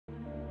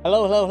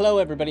Hello, hello, hello,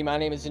 everybody. My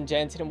name is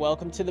Jansen, and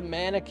welcome to the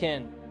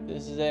Mannequin.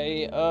 This is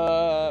a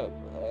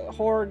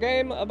horror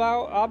game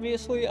about,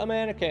 obviously, a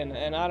mannequin,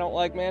 and I don't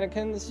like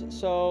mannequins,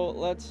 so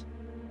let's...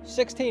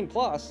 16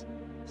 plus.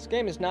 This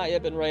game has not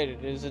yet been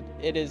rated.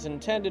 It is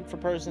intended for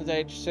persons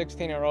aged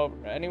 16 or over.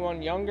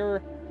 Anyone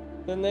younger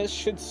than this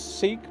should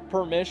seek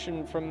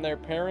permission from their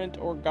parent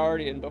or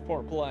guardian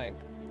before playing.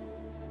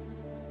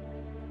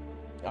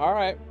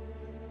 Alright.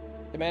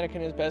 The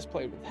Mannequin is best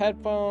played with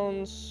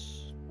headphones.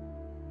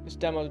 This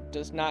demo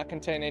does not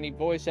contain any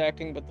voice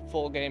acting, but the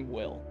full game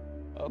will.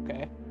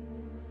 Okay.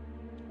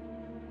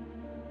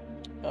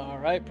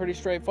 Alright, pretty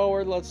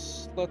straightforward.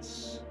 Let's...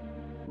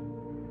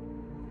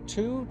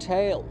 Two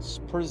Tales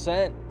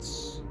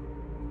presents...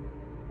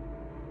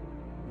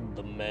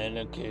 The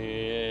Mannequin.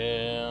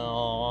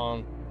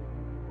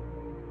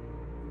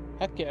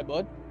 Heck yeah,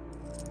 bud.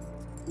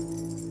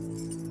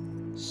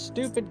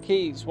 Stupid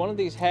keys. One of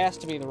these has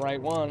to be the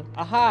right one.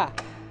 Aha!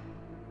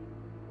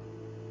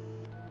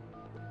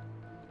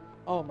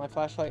 Oh, my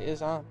flashlight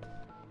is on.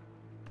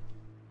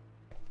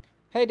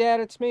 Hey,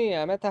 Dad, it's me.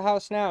 I'm at the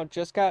house now.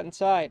 Just got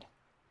inside.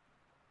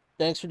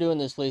 Thanks for doing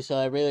this, Lisa.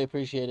 I really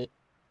appreciate it.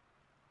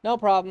 No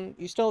problem.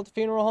 You still at the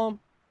funeral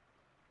home?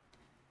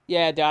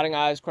 Yeah, dotting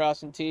I's,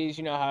 crossing T's.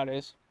 You know how it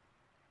is.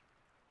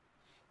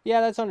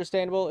 Yeah, that's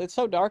understandable. It's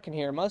so dark in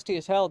here. Musty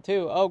as hell,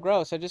 too. Oh,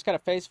 gross. I just got a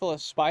face full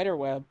of spider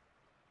web.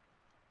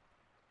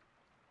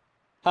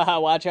 Haha,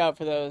 watch out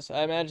for those.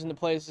 I imagine the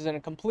place is in a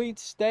complete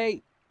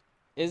state.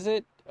 Is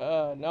it?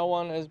 No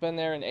one has been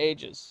there in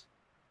ages.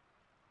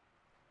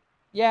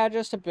 Yeah,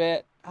 just a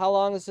bit. How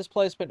long has this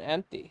place been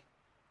empty?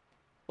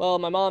 Well,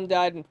 my mom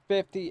died in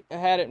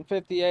had it in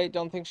 58.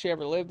 Don't think she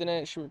ever lived in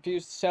it. She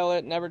refused to sell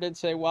it. Never did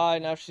say why.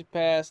 Now she's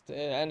passed. It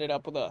ended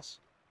up with us.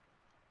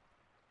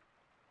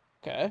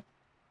 Okay.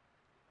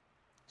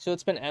 So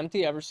it's been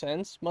empty ever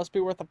since. Must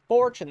be worth a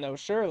fortune, though,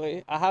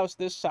 surely. A house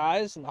this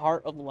size in the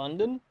heart of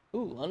London?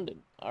 Ooh,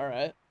 London.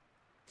 Alright.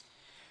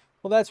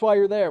 Well, that's why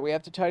you're there. We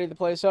have to tidy the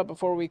place up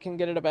before we can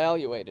get it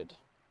evaluated.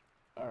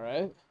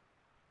 Alright.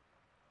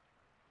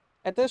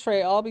 At this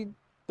rate, I'll be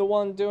the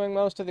one doing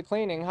most of the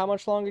cleaning. How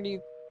much longer do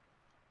you...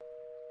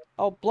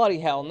 Oh, bloody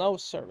hell. No,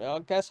 sir. I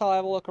guess I'll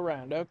have a look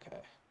around. Okay.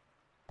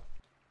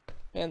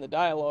 Man, the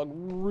dialogue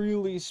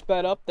really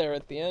sped up there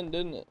at the end,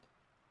 didn't it?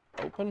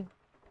 Open.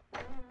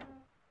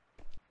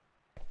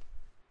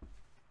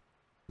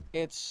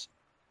 It's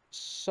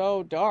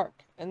so dark.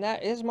 And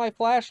that is my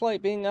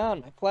flashlight being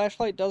on. My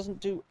flashlight doesn't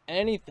do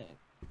anything.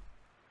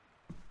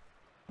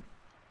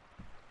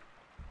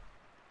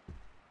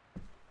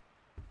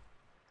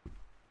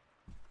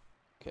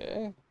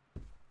 Okay.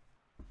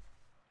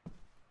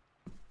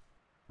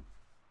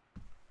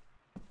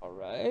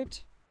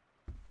 Alright.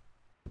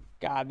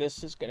 God,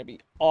 this is gonna be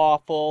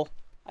awful.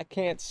 I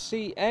can't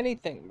see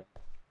anything.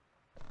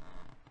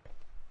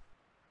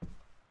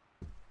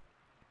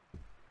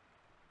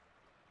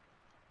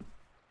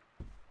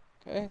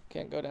 Okay,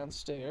 can't go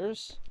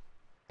downstairs.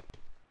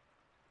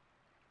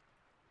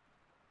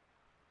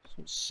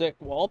 Some sick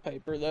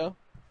wallpaper, though.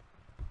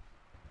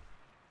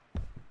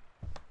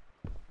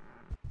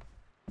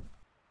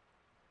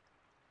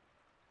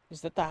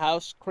 Is that the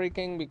house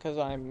creaking because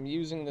I'm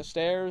using the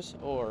stairs,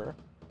 or...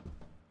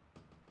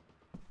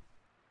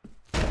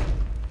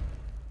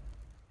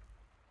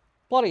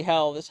 Bloody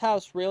hell, this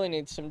house really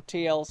needs some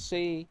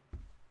TLC.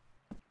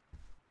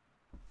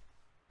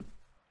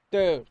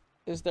 Dude,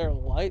 is there a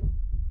light?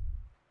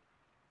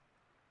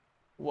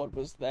 What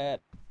was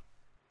that?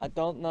 I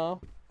don't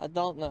know. I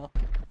don't know.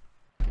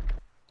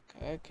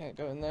 Okay, can't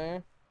go in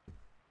there.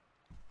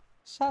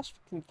 This house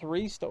fucking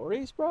 3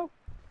 stories, bro?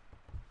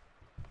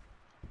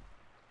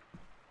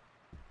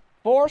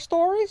 4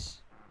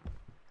 stories?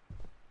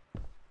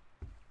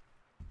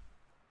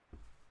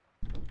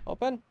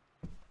 Open?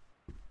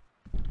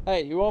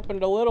 Hey, you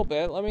opened a little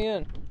bit. Let me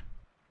in.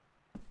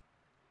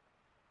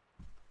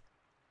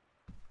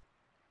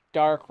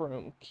 Dark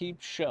room.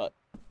 Keep shut.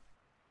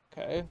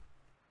 Okay.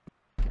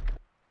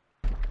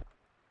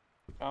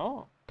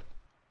 Oh.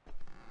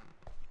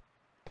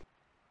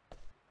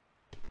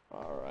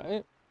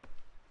 Alright.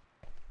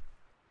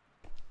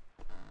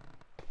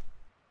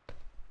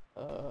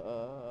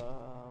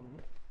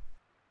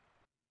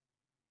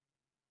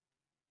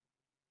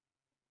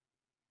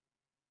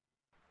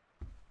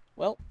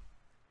 Well.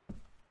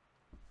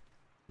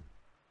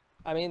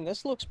 I mean,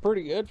 this looks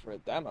pretty good for a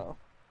demo.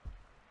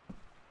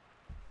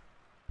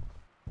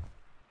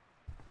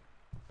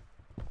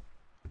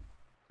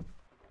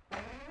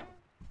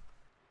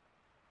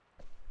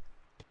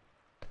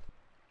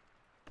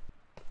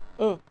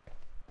 Oh.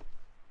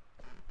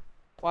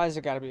 Why is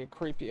it gotta be a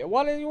creepy?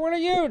 What are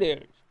you,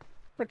 dude?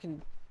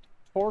 Freaking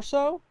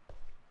torso?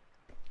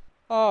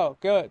 Oh,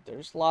 good.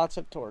 There's lots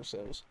of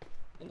torsos.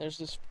 And there's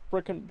this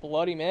freaking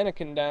bloody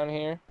mannequin down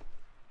here.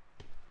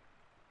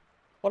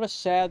 What a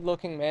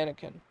sad-looking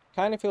mannequin.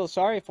 Kinda feel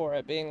sorry for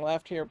it, being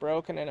left here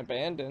broken and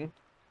abandoned.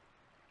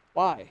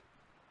 Why?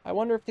 I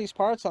wonder if these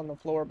parts on the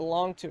floor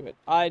belong to it.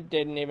 I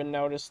didn't even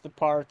notice the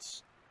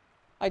parts.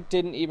 I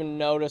didn't even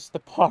notice the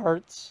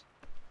parts.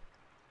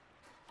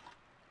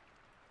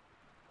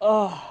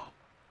 Ugh.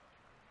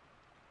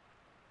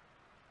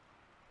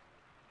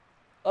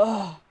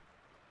 Ugh.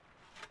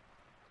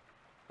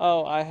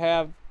 Oh, I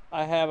have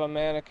a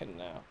mannequin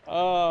now.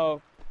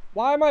 Oh,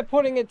 why am I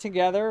putting it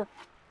together?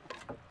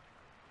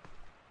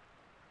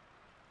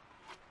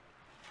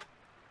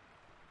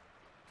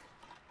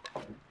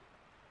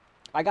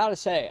 I gotta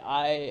say,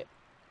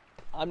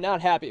 I'm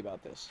not happy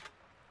about this.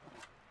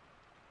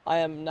 I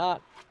am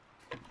not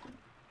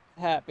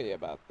happy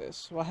about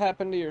this. What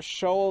happened to your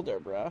shoulder,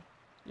 bruh?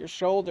 Your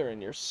shoulder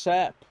and your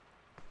sep.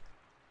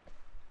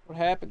 What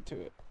happened to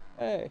it?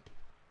 Hey,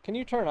 can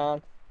you turn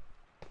on?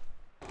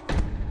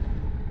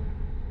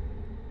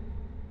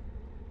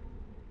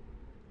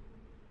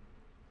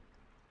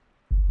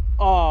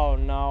 Oh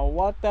no,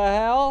 what the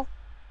hell?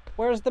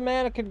 Where's the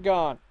mannequin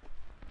gone?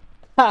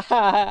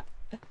 Haha.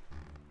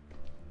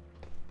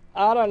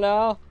 I don't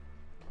know.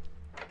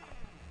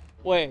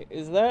 Wait,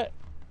 is that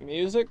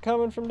music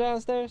coming from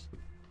downstairs?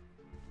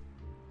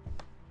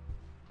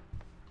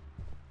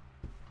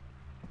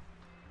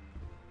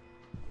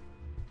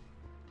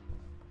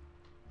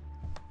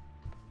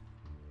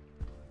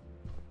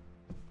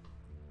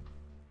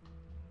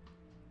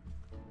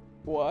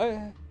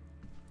 What?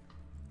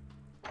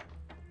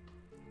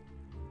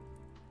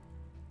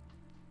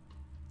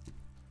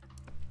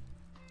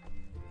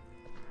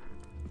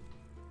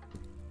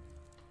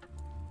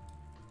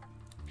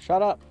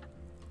 Shut up.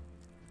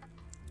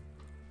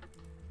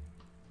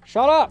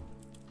 Shut up!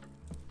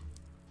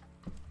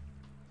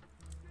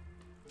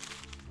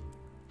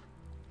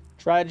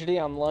 Tragedy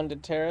on London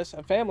Terrace.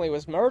 A family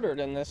was murdered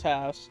in this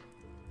house.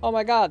 Oh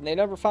my god, and they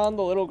never found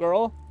the little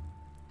girl?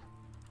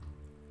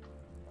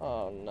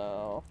 Oh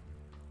no.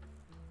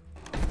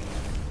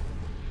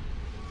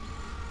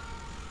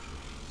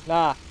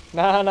 Nah.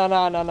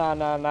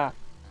 Nah,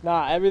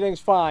 everything's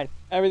fine.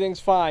 Everything's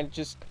fine.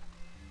 Just...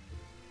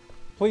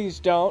 Please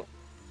don't.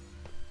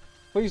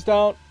 Please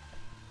don't.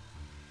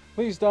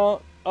 Please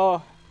don't.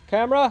 Oh,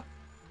 camera?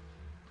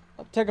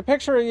 I'll take a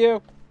picture of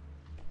you.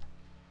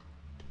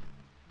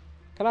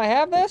 Can I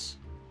have this?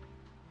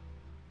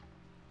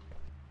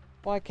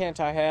 Why can't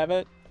I have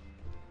it?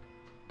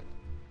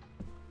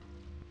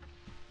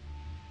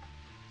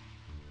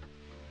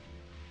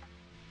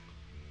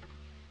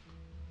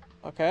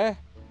 Okay.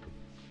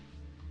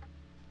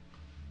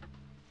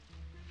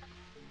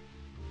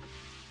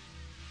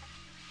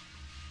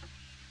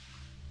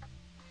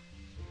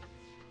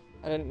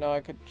 I didn't know I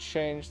could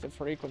change the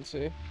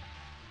frequency. Is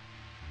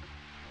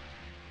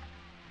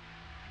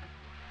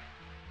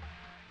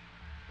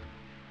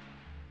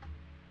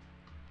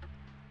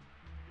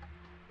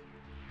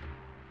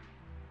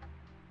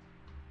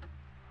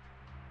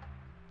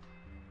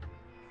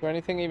there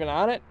anything even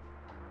on it?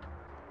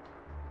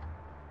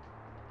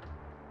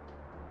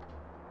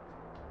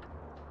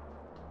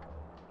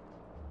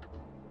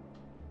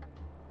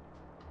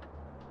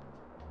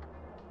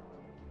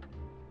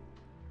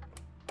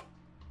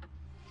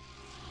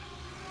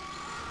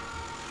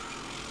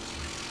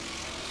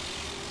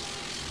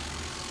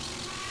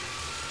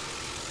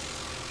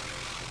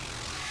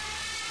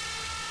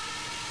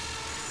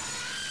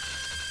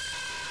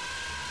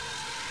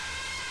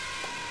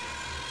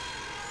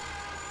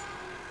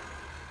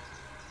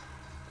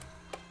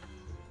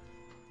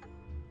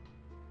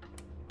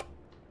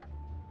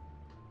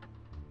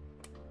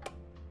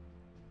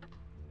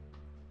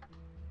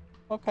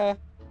 Okay.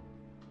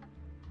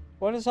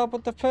 What is up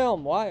with the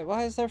film?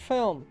 Why is there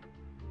film?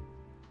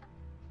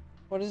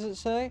 What does it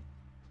say?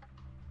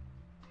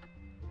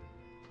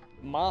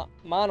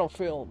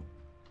 Monofilm.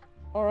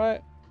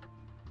 Alright.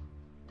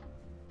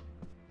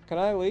 Can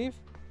I leave?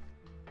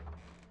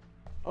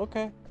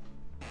 Okay.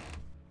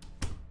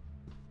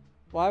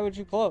 Why would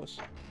you close?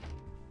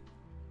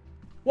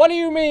 What do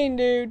you mean,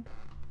 dude?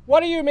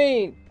 What do you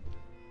mean?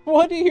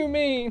 What do you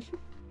mean?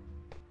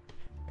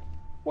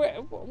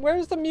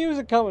 Where's the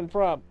music coming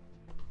from?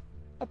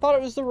 I thought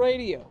it was the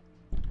radio.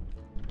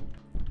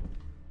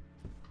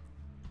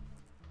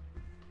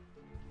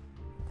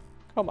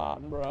 Come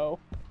on, bro.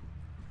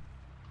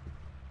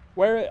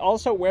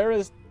 Where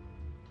is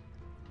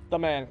the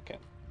mannequin?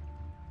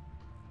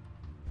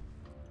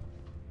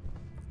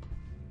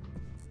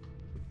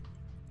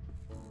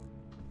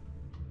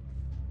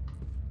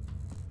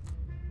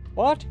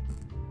 What?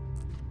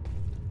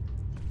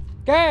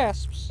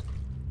 Gasps!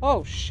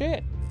 Oh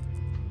shit.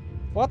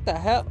 What the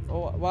hell?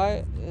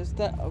 Why is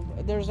that?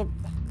 There's a...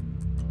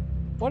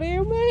 What do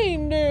you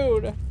mean,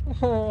 dude?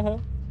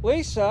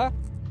 Lisa?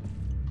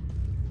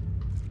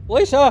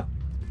 Lisa?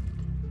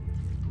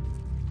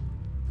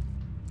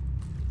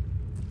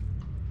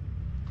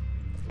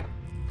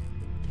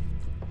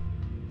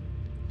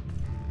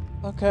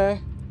 Okay.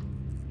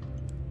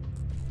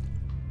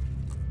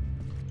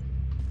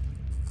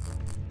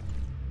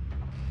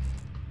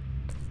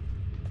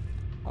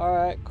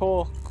 Alright,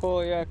 cool.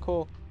 Cool, yeah,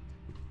 cool.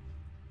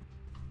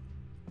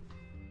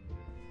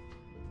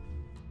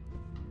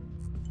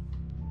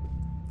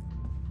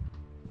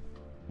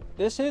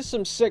 This is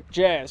some sick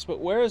jazz,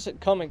 but where is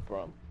it coming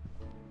from?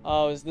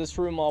 Oh, is this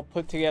room all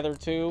put together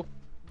too?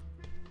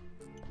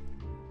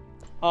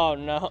 Oh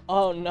no,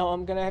 oh no,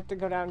 I'm gonna have to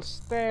go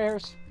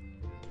downstairs.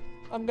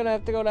 I'm gonna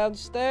have to go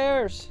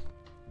downstairs.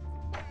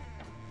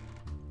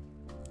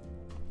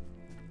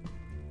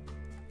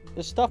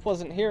 This stuff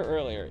wasn't here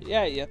earlier.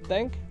 Yeah, you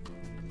think?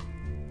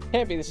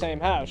 Can't be the same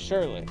house,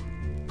 surely.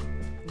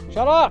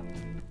 Shut up!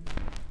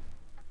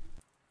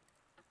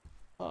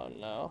 Oh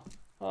no.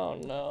 Oh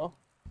no.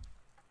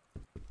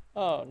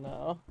 Oh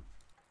no.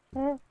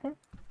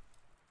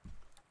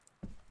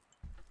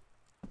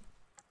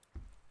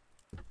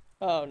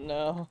 Oh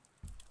no.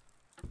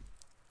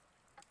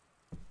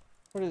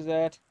 What is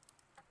that?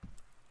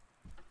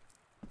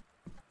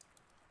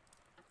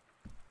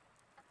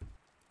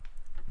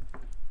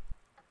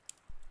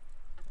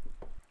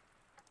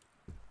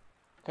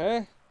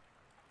 Okay.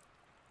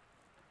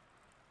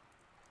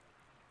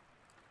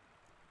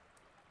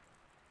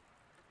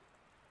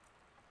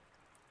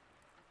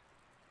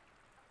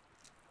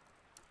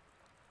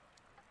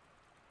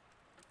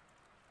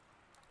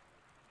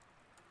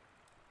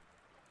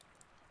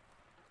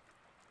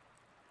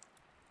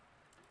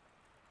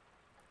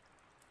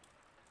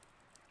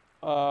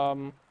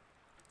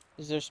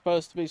 Is there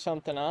supposed to be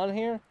something on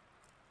here?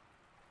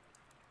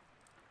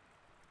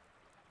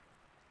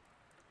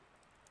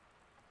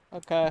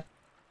 Okay.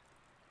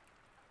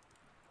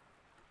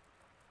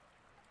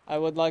 I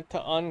would like to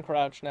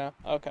uncrouch now.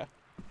 Okay.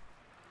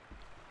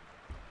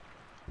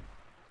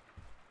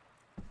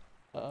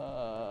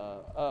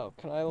 Oh,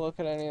 can I look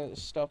at any of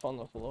this stuff on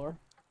the floor?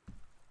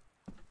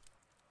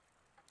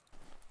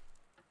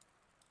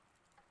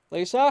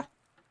 Lisa?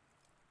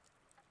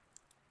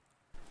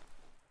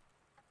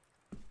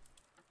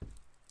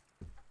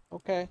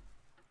 Okay.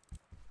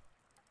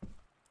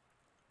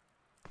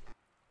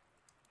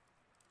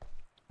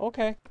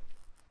 Okay.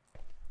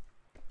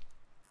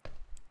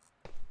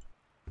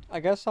 I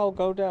guess I'll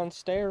go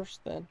downstairs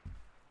then.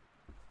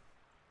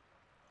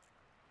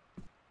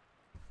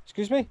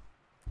 Excuse me?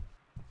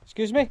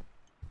 Excuse me?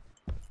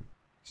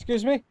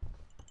 Excuse me?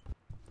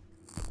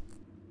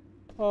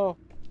 Oh.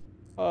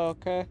 Oh,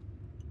 okay.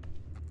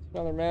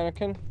 Another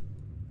mannequin.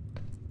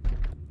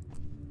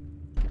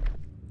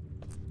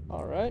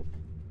 Alright.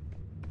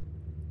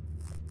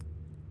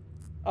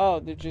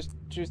 Oh, they just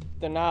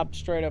the knob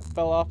straight up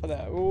fell off of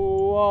that.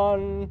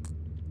 One.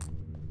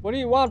 What do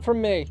you want from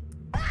me?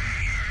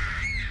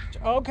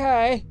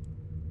 Okay.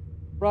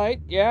 Right,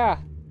 yeah.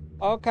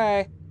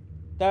 Okay.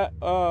 That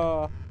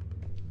was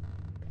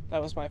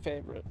my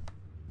favorite.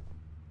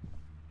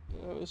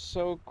 That was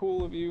so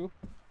cool of you.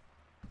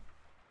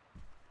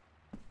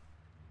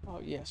 Oh,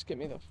 yes, get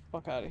me the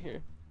fuck out of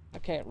here. I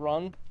can't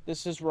run.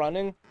 This is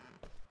running.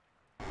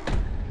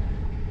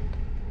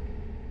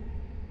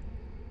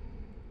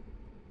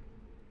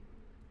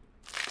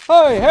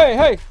 Hey, hey,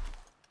 hey!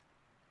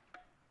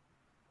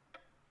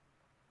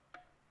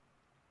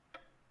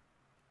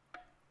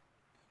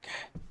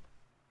 Okay.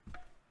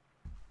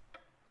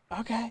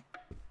 Okay.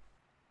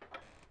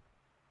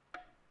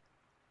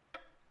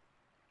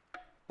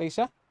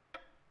 Lisa?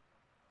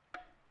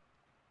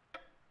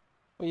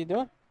 What are you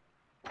doing?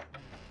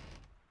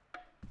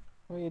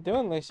 What are you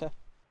doing, Lisa?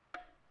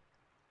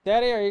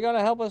 Daddy, are you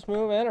gonna help us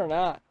move in or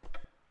not?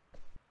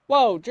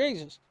 Whoa,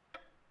 Jesus!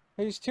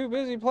 He's too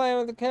busy playing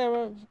with the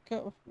camera.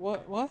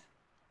 What?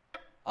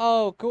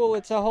 Oh, cool,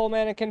 it's a whole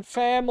mannequin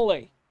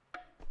family.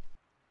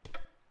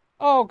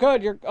 Oh,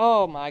 good,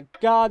 oh my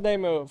God, they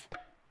move.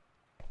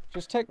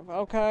 Just take,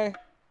 okay.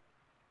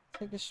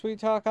 Take your sweet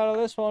talk out of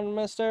this one,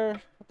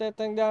 mister. Put that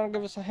thing down and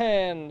give us a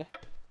hand.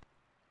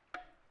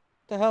 What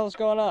the hell is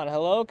going on?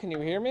 Hello, can you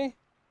hear me?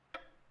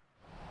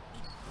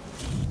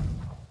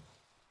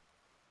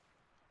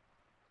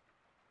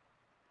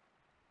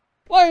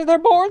 Why are there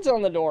boards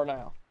on the door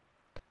now?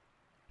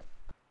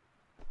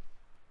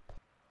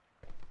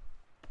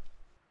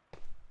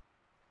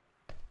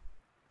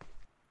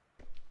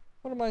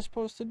 What am I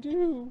supposed to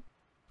do?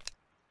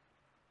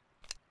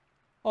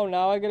 Oh,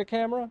 now I get a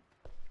camera?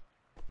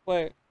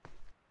 Wait.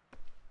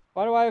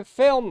 Why do I have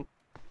film?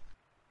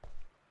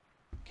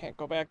 Can't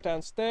go back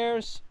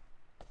downstairs.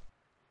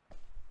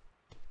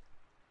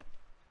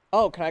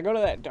 Oh, can I go to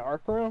that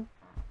dark room?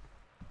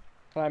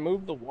 Can I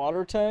move the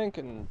water tank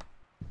and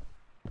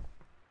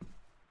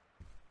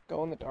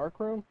go in the dark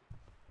room?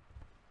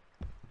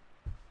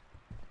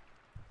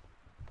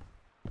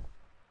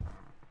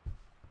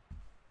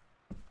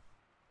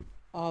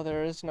 Oh,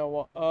 there is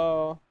no...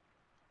 Oh.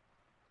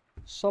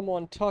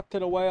 Someone tucked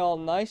it away all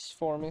nice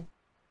for me.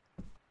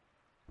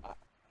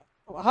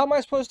 How am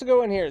I supposed to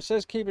go in here? It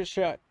says keep it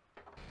shut.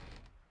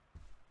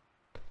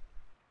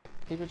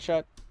 Keep it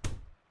shut.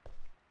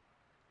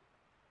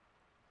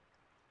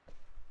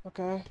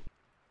 Okay.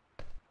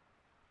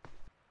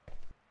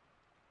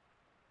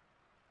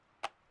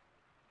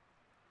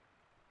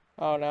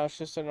 Oh, now it's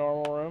just a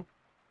normal room.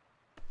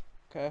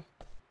 Okay.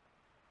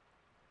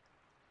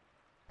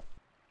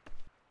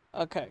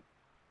 Okay.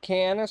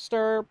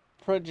 Canister,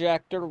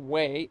 projector,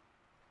 wait.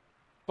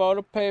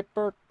 Photo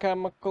paper,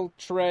 chemical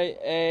tray,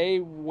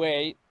 A,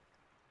 wait.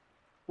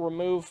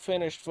 Remove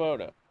finished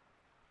photo.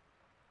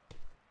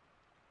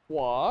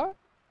 What?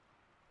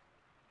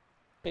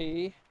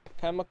 B,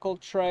 Chemical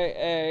tray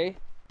A.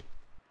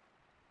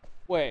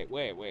 Wait.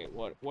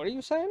 What are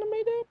you saying to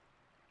me, dude?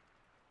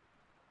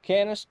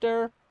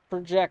 Canister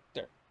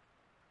projector.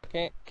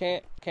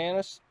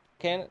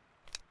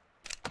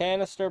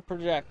 Canister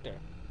projector.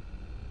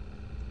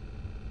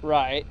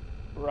 Right.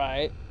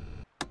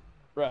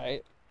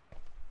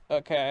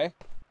 Okay.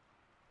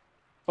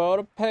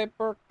 Photo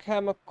paper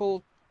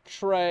chemical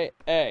tray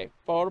A.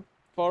 Photo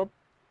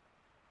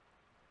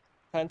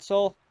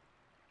pencil.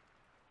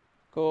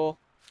 Cool.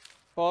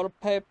 Photo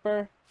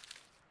paper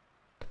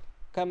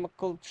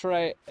chemical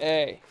tray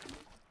A.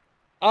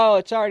 Oh,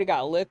 it's already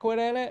got liquid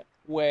in it?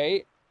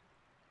 Wait.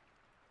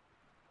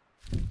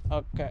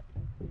 Okay.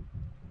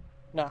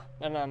 No.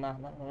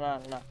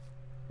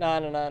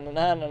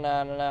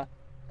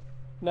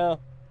 No.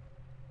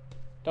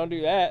 Don't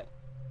do that.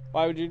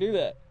 Why would you do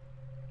that?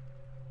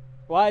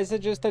 Why is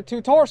it just the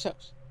two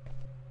torsos?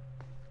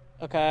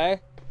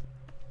 Okay.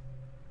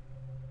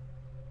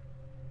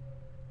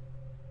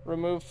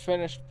 Remove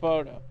finished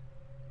photo.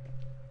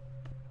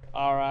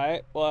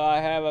 Alright. Well, I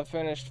have a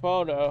finished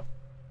photo,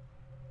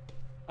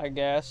 I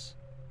guess.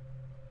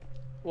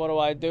 What do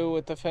I do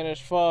with the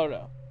finished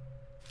photo?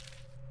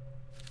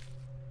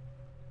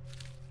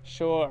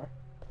 Sure.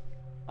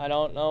 I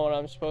don't know what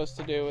I'm supposed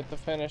to do with the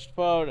finished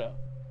photo.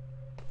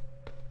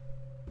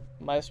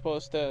 Am I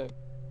supposed to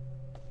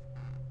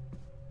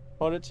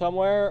put it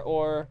somewhere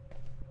or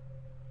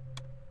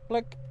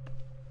click?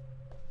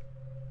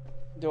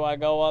 Do I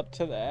go up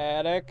to the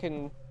attic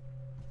and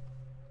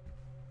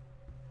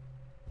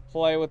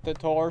play with the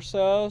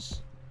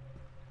torsos?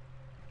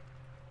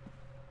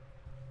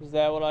 Is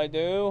that what I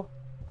do?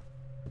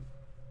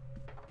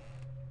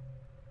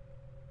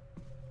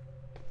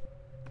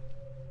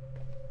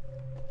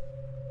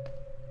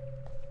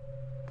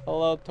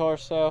 Hello,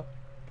 torso.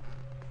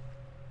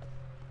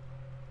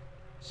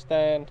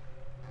 Stand.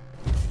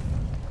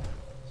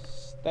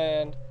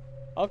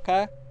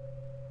 Okay.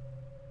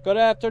 Good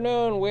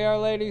afternoon, we are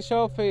Lady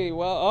Sophie.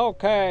 Well,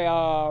 okay,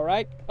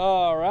 alright.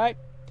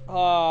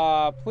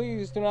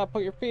 Please do not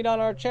put your feet on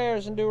our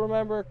chairs and do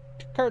remember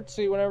to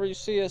curtsy whenever you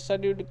see us. I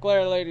do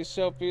declare Lady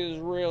Sophie is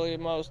really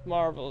most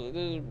marvelous.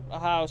 This is a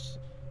house.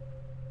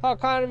 How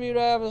kind of you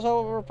to have us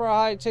over for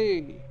high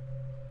tea.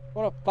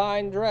 What a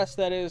fine dress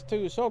that is,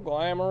 too. So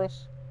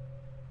glamorous.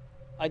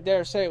 I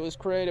dare say it was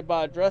created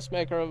by a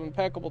dressmaker of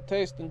impeccable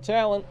taste and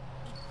talent.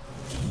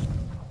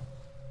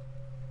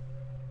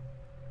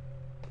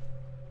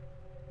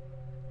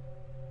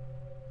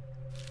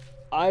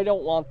 I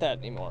don't want that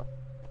anymore.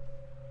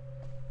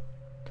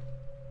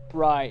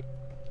 Right.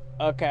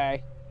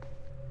 Okay.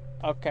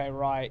 Okay,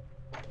 right.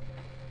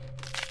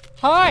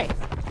 Hi!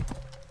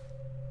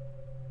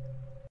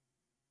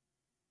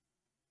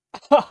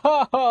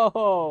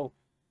 Oh!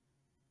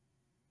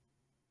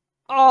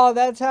 Oh,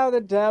 that's how the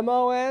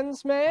demo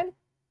ends, man?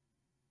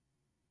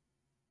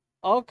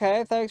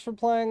 Okay, thanks for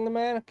playing the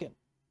Mannequin.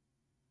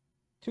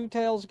 Two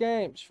Tails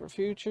Games for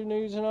future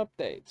news and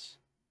updates.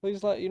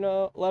 Please let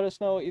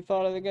us know what you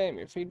thought of the game.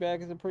 Your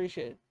feedback is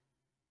appreciated.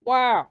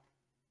 Wow.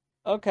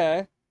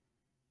 Okay.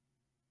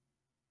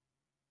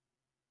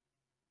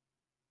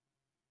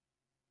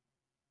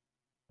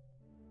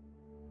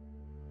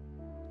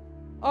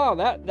 Oh,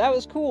 that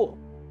was cool.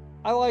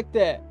 I like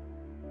that.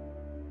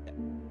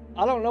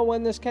 I don't know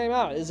when this came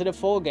out. Is it a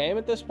full game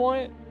at this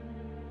point?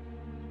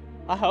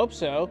 I hope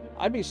so.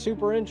 I'd be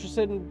super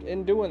interested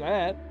in doing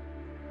that.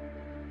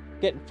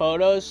 Getting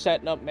photos,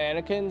 setting up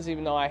mannequins,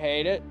 even though I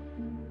hate it.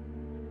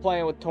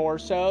 Playing with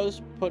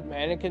torsos, putting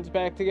mannequins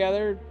back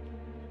together.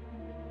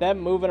 Them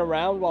moving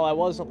around while I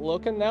wasn't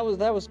looking. That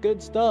was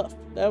good stuff.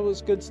 That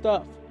was good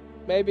stuff.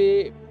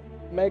 Maybe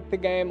make the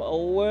game a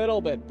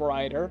little bit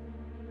brighter.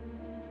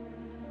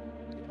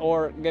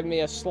 Or give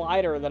me a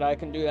slider that I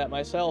can do that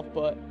myself,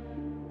 but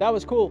that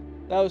was cool.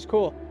 That was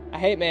cool. I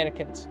hate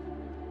mannequins.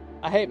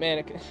 I hate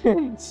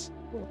mannequins.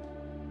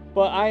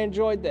 But I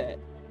enjoyed that.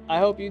 I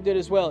hope you did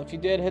as well. If you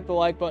did, hit the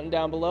like button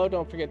down below.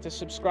 Don't forget to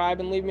subscribe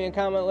and leave me a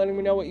comment letting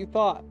me know what you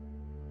thought.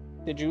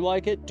 Did you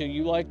like it? Do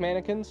you like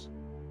mannequins?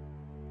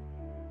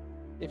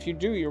 If you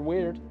do, you're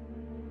weird.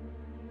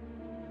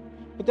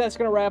 But that's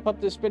going to wrap up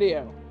this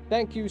video.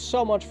 Thank you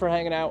so much for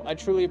hanging out. I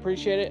truly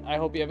appreciate it. I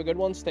hope you have a good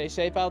one. Stay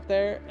safe out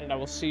there, and I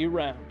will see you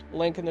around.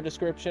 Link in the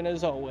description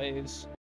as always.